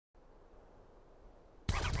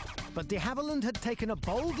But de Havilland had taken a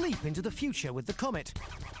bold leap into the future with the Comet,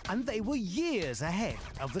 and they were years ahead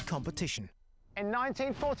of the competition. In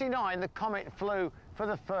 1949, the Comet flew for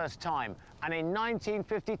the first time, and in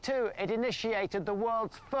 1952, it initiated the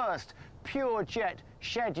world's first pure jet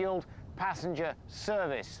scheduled passenger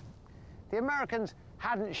service. The Americans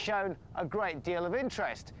hadn't shown a great deal of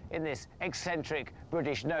interest in this eccentric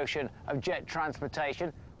British notion of jet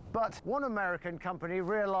transportation, but one American company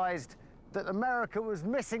realized that America was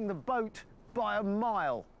missing the boat by a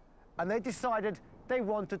mile, and they decided they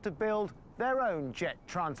wanted to build their own jet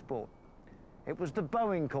transport. It was the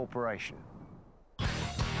Boeing Corporation.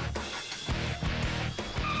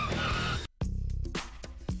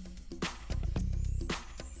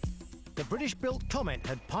 The British-built Comet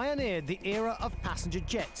had pioneered the era of passenger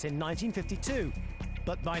jets in 1952.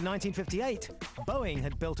 But by 1958, Boeing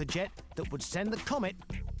had built a jet that would send the Comet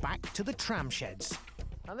back to the tram sheds.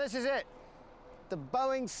 And this is it, the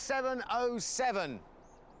Boeing 707.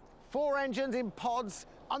 4 engines in pods,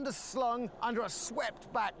 underslung under a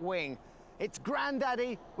swept-back wing. Its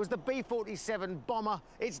granddaddy was the B-47 bomber.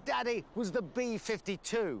 Its daddy was the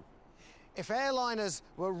B-52. If airliners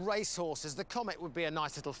were racehorses, the Comet would be a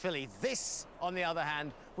nice little filly. This, on the other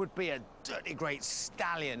hand, would be a dirty great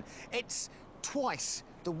stallion. It's twice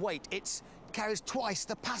the weight. It carries twice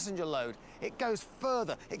the passenger load. It goes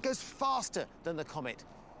further. It goes faster than the Comet.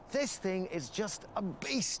 This thing is just a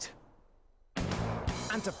beast.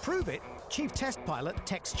 And to prove it, Chief Test Pilot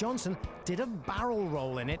Tex Johnson did a barrel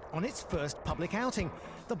roll in it on its first public outing.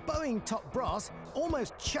 The Boeing top brass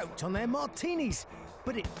almost choked on their martinis,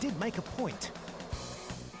 but it did make a point.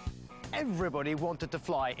 Everybody wanted to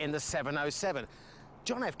fly in the 707.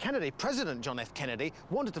 John F. Kennedy, President John F. Kennedy,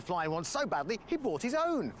 wanted to fly in one so badly he bought his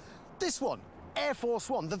own. This one, Air Force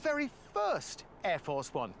One, the very first Air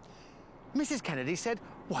Force One. Mrs. Kennedy said,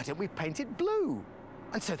 "Why don't we paint it blue?"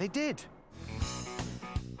 And so they did.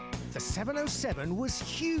 The 707 was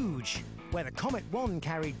huge. Where the Comet 1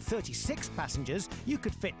 carried 36 passengers, you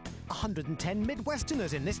could fit 110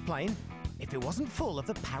 Midwesterners in this plane if it wasn't full of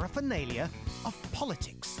the paraphernalia of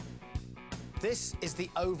politics. This is the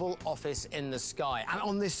Oval Office in the sky, and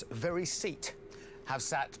on this very seat have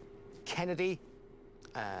sat Kennedy,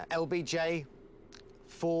 LBJ,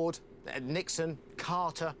 Ford, Nixon,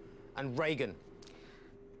 Carter, and Reagan.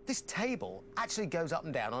 This table actually goes up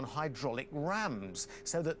and down on hydraulic rams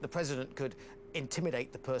so that the president could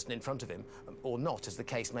intimidate the person in front of him, or not, as the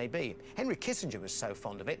case may be. Henry Kissinger was so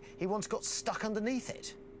fond of it, he once got stuck underneath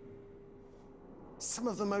it. Some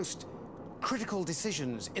of the most critical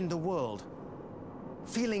decisions in the world,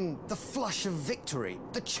 feeling the flush of victory,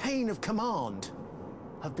 the chain of command,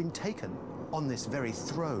 have been taken on this very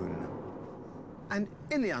throne. And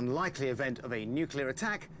in the unlikely event of a nuclear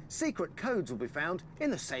attack, secret codes will be found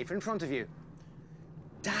in the safe in front of you.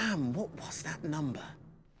 Damn, what was that number?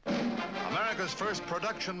 America's first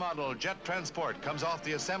production model jet transport comes off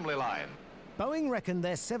the assembly line. Boeing reckoned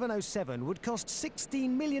their 707 would cost $16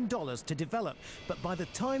 million to develop, but by the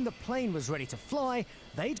time the plane was ready to fly,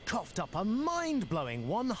 they'd coughed up a mind-blowing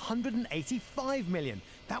 $185 million.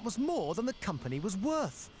 That was more than the company was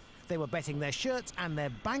worth. They were betting their shirts and their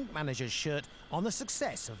bank manager's shirt on the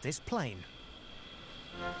success of this plane.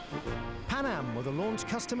 Pan Am were the launch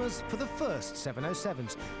customers for the first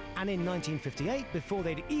 707s, and in 1958, before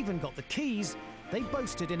they'd even got the keys, they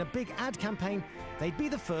boasted in a big ad campaign they'd be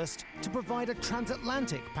the first to provide a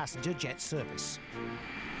transatlantic passenger jet service.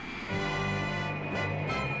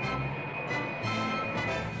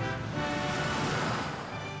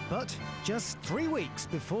 But just 3 weeks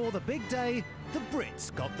before the big day, the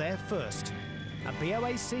Brits got there first. A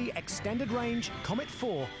BOAC extended range Comet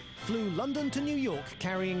 4 flew London to New York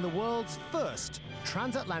carrying the world's first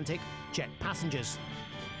transatlantic jet passengers.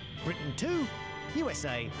 Britain 2,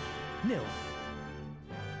 USA 0.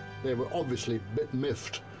 They were obviously a bit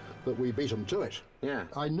miffed that we beat them to it. Yeah.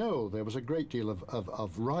 I know there was a great deal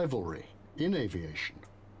of rivalry in aviation.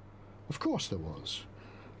 Of course there was.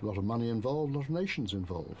 A lot of money involved, a lot of nations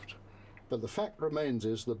involved. But the fact remains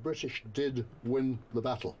is the British did win the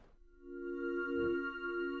battle.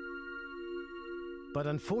 But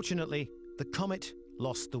unfortunately, the Comet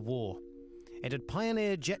lost the war. It had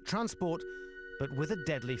pioneered jet transport, but with a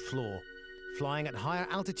deadly flaw. Flying at higher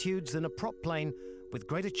altitudes than a prop plane, with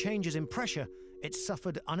greater changes in pressure, it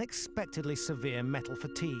suffered unexpectedly severe metal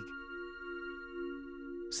fatigue.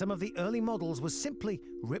 Some of the early models were simply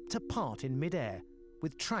ripped apart in mid-air,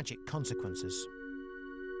 with tragic consequences.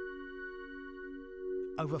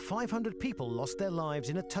 Over 500 people lost their lives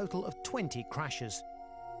in a total of 20 crashes.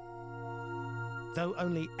 Though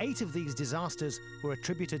only 8 of these disasters were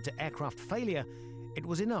attributed to aircraft failure, it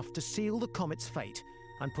was enough to seal the Comet's fate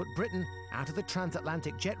and put Britain out of the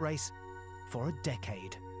transatlantic jet race for a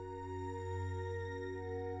decade.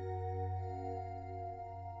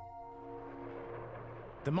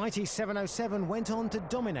 The mighty 707 went on to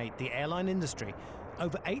dominate the airline industry.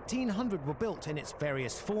 Over 1,800 were built in its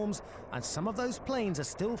various forms, and some of those planes are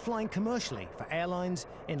still flying commercially for airlines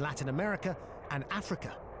in Latin America and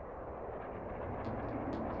Africa.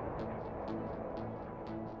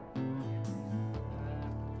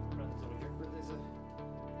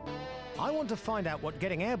 I want to find out what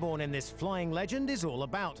getting airborne in this flying legend is all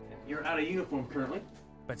about. You're out of uniform currently.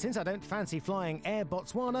 But since I don't fancy flying Air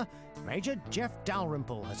Botswana, Major Jeff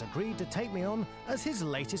Dalrymple has agreed to take me on as his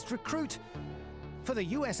latest recruit for the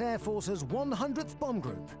US Air Force's 100th Bomb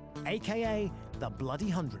Group, aka the Bloody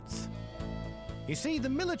Hundredth. You see, the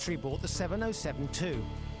military bought the 707 too,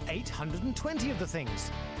 820 of the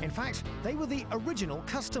things. In fact, they were the original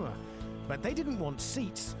customer, but they didn't want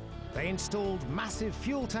seats. They installed massive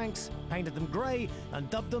fuel tanks, painted them grey, and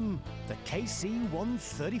dubbed them the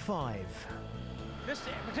KC-135. This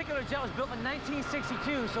particular jet was built in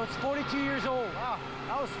 1962, so it's 42 years old. Wow,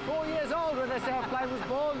 I was 4 years old when this airplane was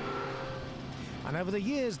born. And over the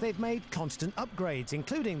years, they've made constant upgrades,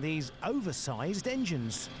 including these oversized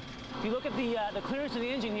engines. If you look at the clearance of the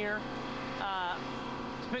engine here,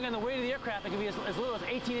 depending on the weight of the aircraft, it can be as little as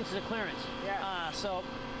 18 inches of clearance. Yeah. So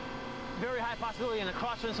very high possibility in a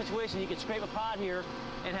crosswind situation you could scrape a pod here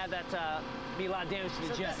and have that be a lot of damage to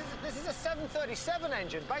the jet. This is a 737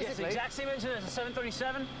 engine, basically. Yes, the exact same engine as a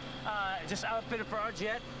 737, just outfitted for our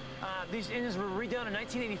jet. These engines were redone in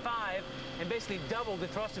 1985 and basically doubled the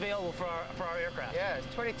thrust available for our aircraft. Yeah,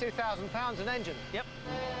 it's 22,000 pounds an engine. Yep.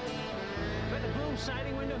 Got the boom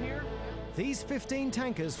siding window here. These 15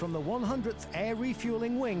 tankers from the 100th Air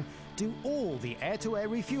Refuelling Wing do all the air-to-air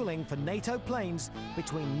refuelling for NATO planes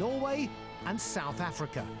between Norway and South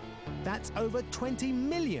Africa. That's over 20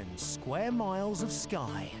 million square miles of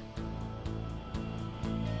sky.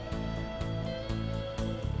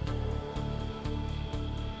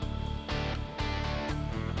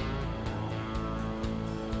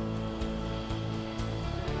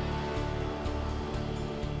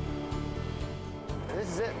 This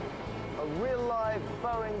is it. A real live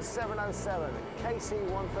Boeing 707,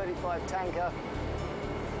 KC-135 tanker.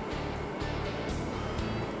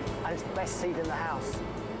 And it's the best seat in the house.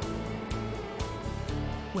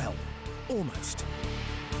 Well, almost.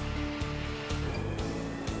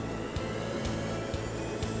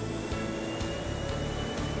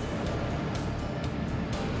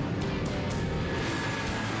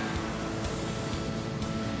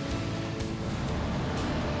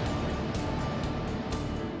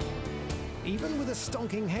 Even with a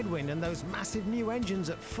stonking headwind and those massive new engines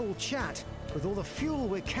at full chat, with all the fuel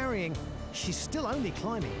we're carrying, she's still only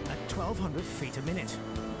climbing at 1,200 feet a minute.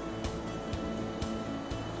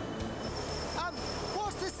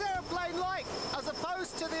 What's this airplane like as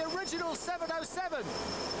opposed to the original 707?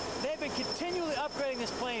 They've been continually upgrading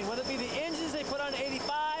this plane, whether it be the engines they put on in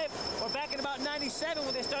 85 or back in about 97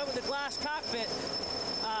 when they started with the glass cockpit.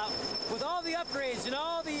 With all the upgrades and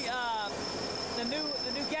all the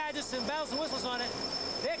new gadgets and bells and whistles on it,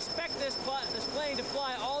 they expect this plane to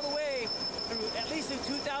fly all the way through at least in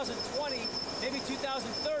 2020, maybe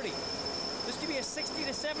 2030. This could be a 60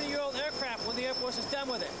 to 70-year-old aircraft when the Air Force is done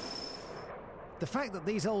with it. The fact that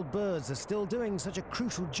these old birds are still doing such a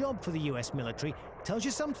crucial job for the US military tells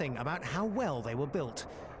you something about how well they were built.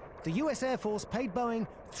 The US Air Force paid Boeing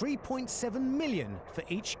 $3.7 million for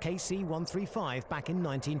each KC-135 back in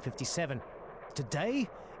 1957. Today,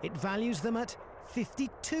 it values them at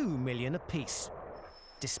 $52 million apiece.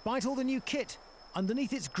 Despite all the new kit,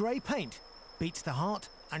 underneath its grey paint beats the heart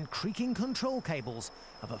and creaking control cables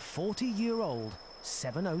of a 40-year-old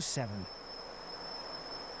 707.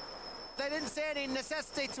 They didn't see any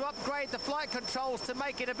necessity to upgrade the flight controls to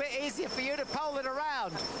make it a bit easier for you to pole it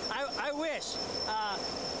around. I wish.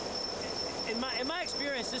 In my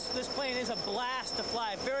experience, this plane is a blast to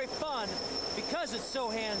fly. Very fun because it's so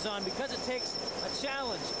hands-on, because it takes a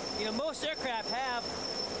challenge. You know, most aircraft have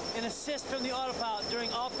an assist from the autopilot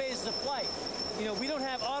during all phases of flight. You know, we don't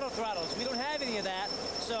have auto throttles. We don't have any of that.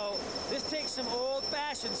 So this takes some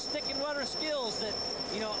old-fashioned stick and rudder skills that,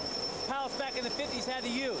 you know, pilots back in the 50s had to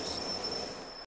use.